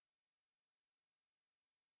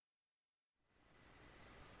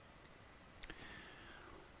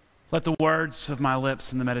Let the words of my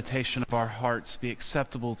lips and the meditation of our hearts be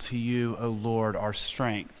acceptable to you, O Lord, our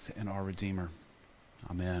strength and our Redeemer.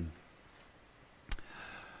 Amen.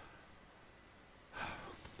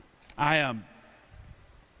 I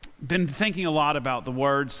been thinking a lot about the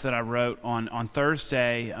words that I wrote on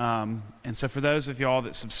Thursday, and so for those of y'all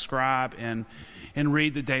that subscribe and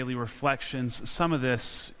read the daily reflections, some of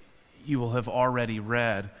this you will have already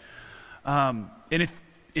read. And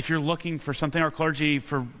if you're looking for something, our clergy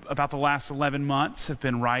for about the last 11 months have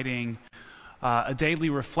been writing a daily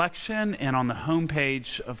reflection, and on the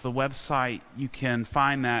homepage of the website you can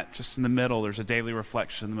find that just in the middle. There's a daily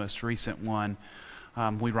reflection, the most recent one.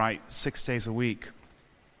 We write 6 days a week.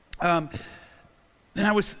 And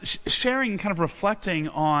I was sharing, kind of reflecting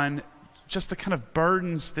on just the kind of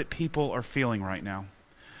burdens that people are feeling right now,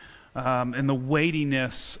 and the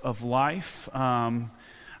weightiness of life.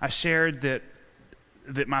 I shared that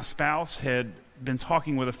my spouse had been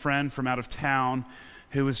talking with a friend from out of town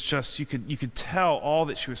who was just, you could tell all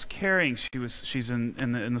that she was carrying. She's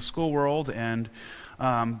in the school world, and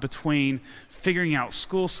between figuring out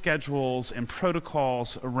school schedules and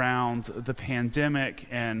protocols around the pandemic,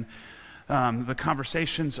 and the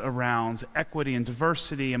conversations around equity and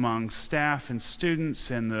diversity among staff and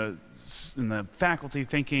students, and the faculty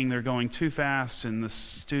thinking they're going too fast, and the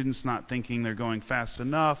students not thinking they're going fast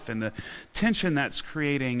enough, and the tension that's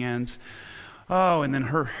creating, and then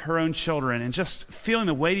her own children, and just feeling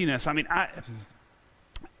the weightiness. I mean,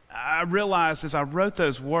 I realized as I wrote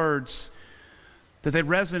those words that they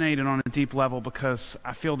resonated on a deep level because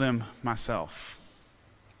I feel them myself.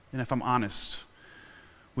 And if I'm honest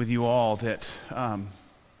with you all, that I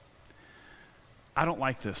don't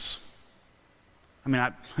like this. I mean,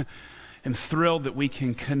 I am thrilled that we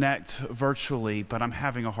can connect virtually, but I'm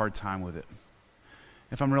having a hard time with it.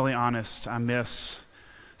 If I'm really honest, I miss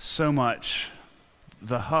so much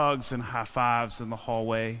the hugs and high fives in the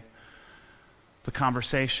hallway, the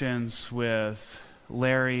conversations with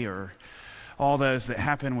Larry, or all those that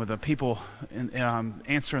happen with the people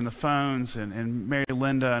answering the phones, and Mary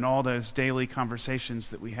Linda, and all those daily conversations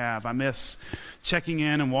that we have. I miss checking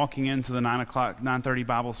in and walking into the 9:30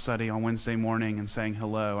 Bible study on Wednesday morning and saying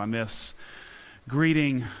hello. I miss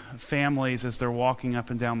greeting families as they're walking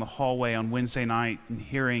up and down the hallway on Wednesday night and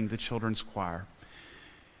hearing the children's choir.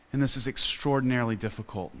 And this is extraordinarily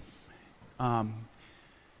difficult.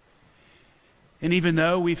 And even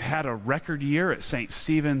though we've had a record year at St.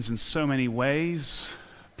 Stephen's in so many ways,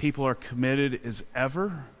 people are committed as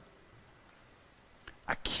ever,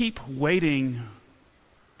 I keep waiting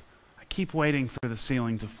for the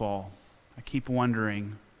ceiling to fall. I keep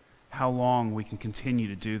wondering how long we can continue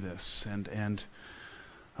to do this. And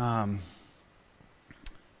I'm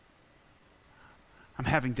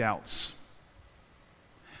having doubts.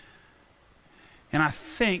 And I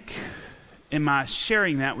think in my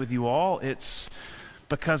sharing that with you all, it's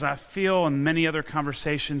because I feel in many other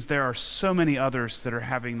conversations there are so many others that are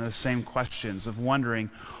having those same questions of wondering,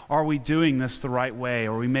 are we doing this the right way?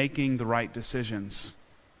 Are we making the right decisions?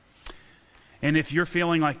 And if you're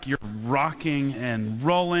feeling like you're rocking and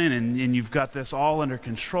rolling and you've got this all under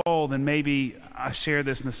control, then maybe I share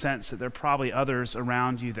this in the sense that there are probably others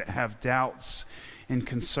around you that have doubts and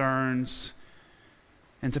concerns,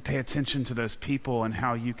 and to pay attention to those people and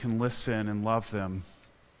how you can listen and love them.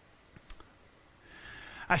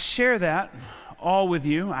 I share that all with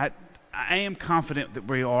you. I am confident that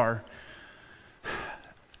we are.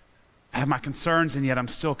 I have my concerns, and yet I'm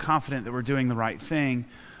still confident that we're doing the right thing.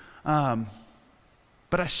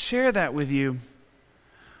 But I share that with you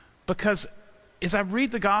because as I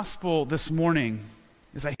read the gospel this morning,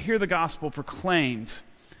 as I hear the gospel proclaimed,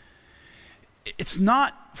 it's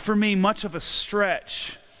not for me much of a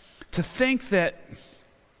stretch to think that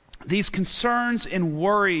these concerns and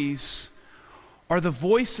worries are the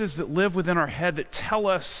voices that live within our head that tell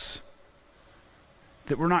us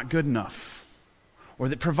that we're not good enough, or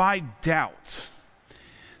that provide doubt.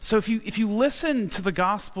 So if you listen to the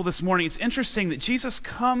gospel this morning, it's interesting that Jesus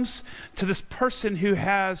comes to this person who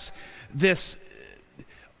has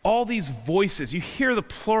all these voices. You hear the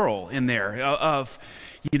plural in there of,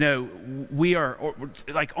 we are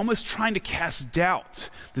like almost trying to cast doubt,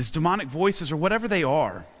 these demonic voices or whatever they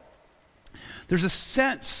are. There's a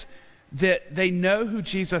sense that they know who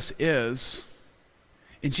Jesus is,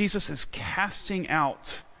 and Jesus is casting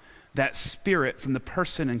out that spirit from the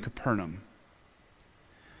person in Capernaum.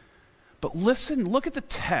 But listen, look at the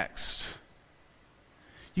text.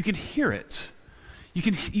 You can hear it. You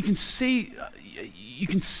can see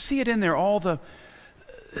it in there, all the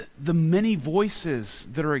many voices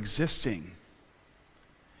that are existing.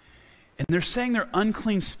 And they're saying they're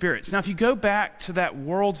unclean spirits. Now, if you go back to that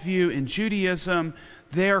worldview in Judaism,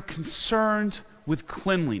 they are concerned with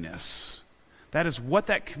cleanliness. That is what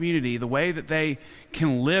that community, the way that they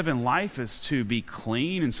can live in life is to be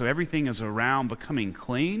clean, and so everything is around becoming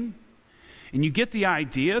clean. And you get the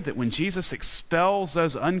idea that when Jesus expels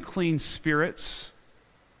those unclean spirits,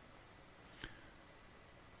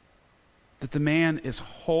 that the man is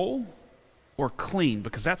whole or clean,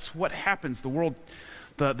 because that's what happens. The world,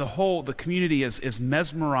 the community is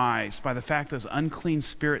mesmerized by the fact those unclean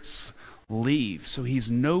spirits leave, so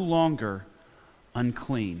he's no longer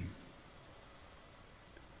unclean.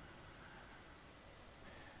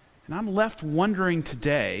 And I'm left wondering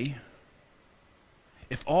today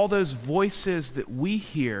if all those voices that we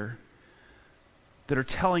hear that are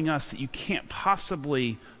telling us that you can't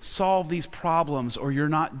possibly solve these problems or you're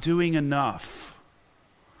not doing enough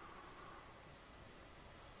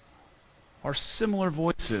are similar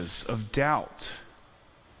voices of doubt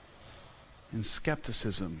and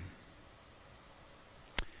skepticism.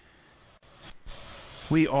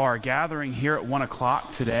 We are gathering here at 1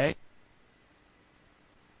 o'clock today.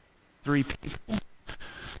 3 people,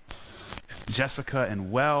 Jessica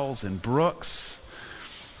and Wells and Brooks,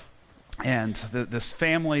 and this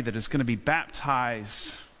family that is going to be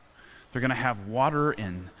baptized. They're going to have water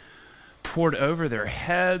and poured over their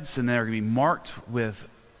heads, and they're going to be marked with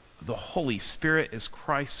the Holy Spirit as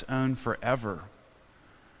Christ's own forever.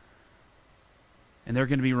 And they're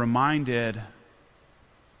going to be reminded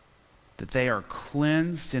that they are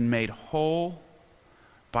cleansed and made whole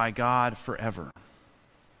by God forever.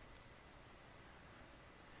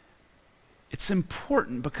 It's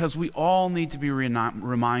important because we all need to be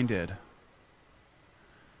reminded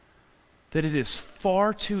that it is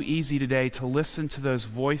far too easy today to listen to those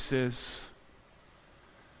voices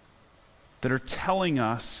that are telling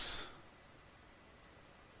us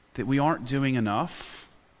that we aren't doing enough,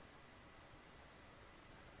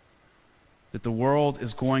 that the world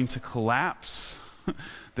is going to collapse,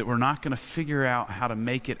 that we're not going to figure out how to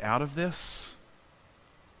make it out of this.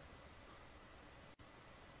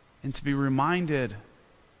 And to be reminded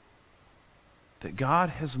that God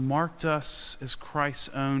has marked us as Christ's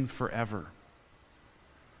own forever,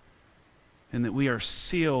 and that we are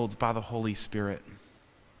sealed by the Holy Spirit.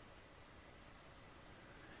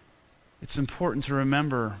 It's important to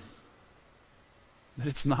remember that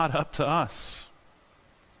it's not up to us.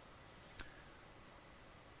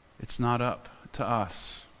 It's not up to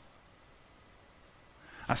us.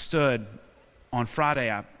 I stood on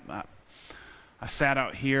Friday, I sat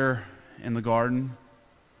out here in the garden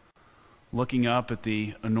looking up at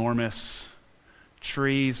the enormous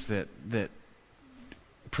trees that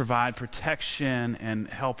provide protection and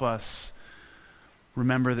help us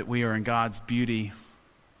remember that we are in God's beauty.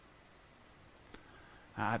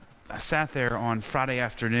 I sat there on Friday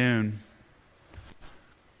afternoon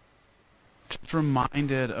just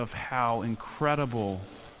reminded of how incredible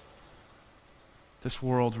this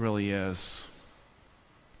world really is.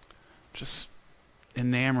 Just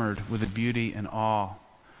enamored with the beauty and awe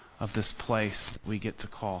of this place that we get to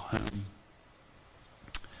call home.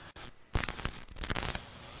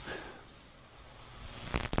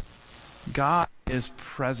 God is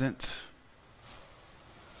present.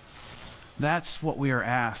 That's what we are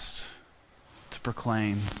asked to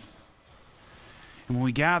proclaim. And when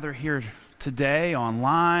we gather here today,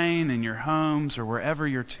 online, in your homes, or wherever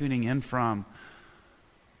you're tuning in from,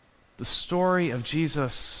 the story of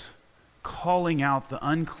Jesus calling out the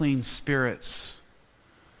unclean spirits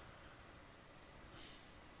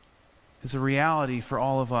is a reality for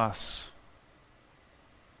all of us.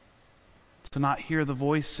 To not hear the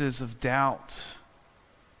voices of doubt,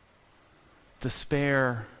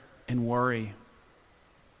 despair, and worry,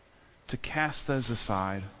 to cast those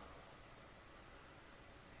aside,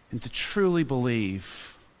 and to truly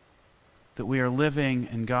believe that we are living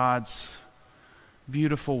in God's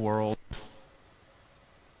beautiful world,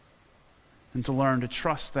 and to learn to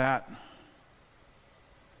trust that,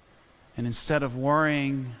 and instead of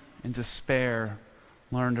worrying and despair,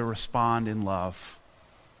 learn to respond in love.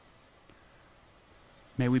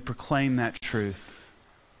 May we proclaim that truth,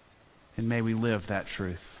 and may we live that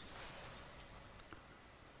truth.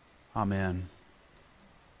 Amen.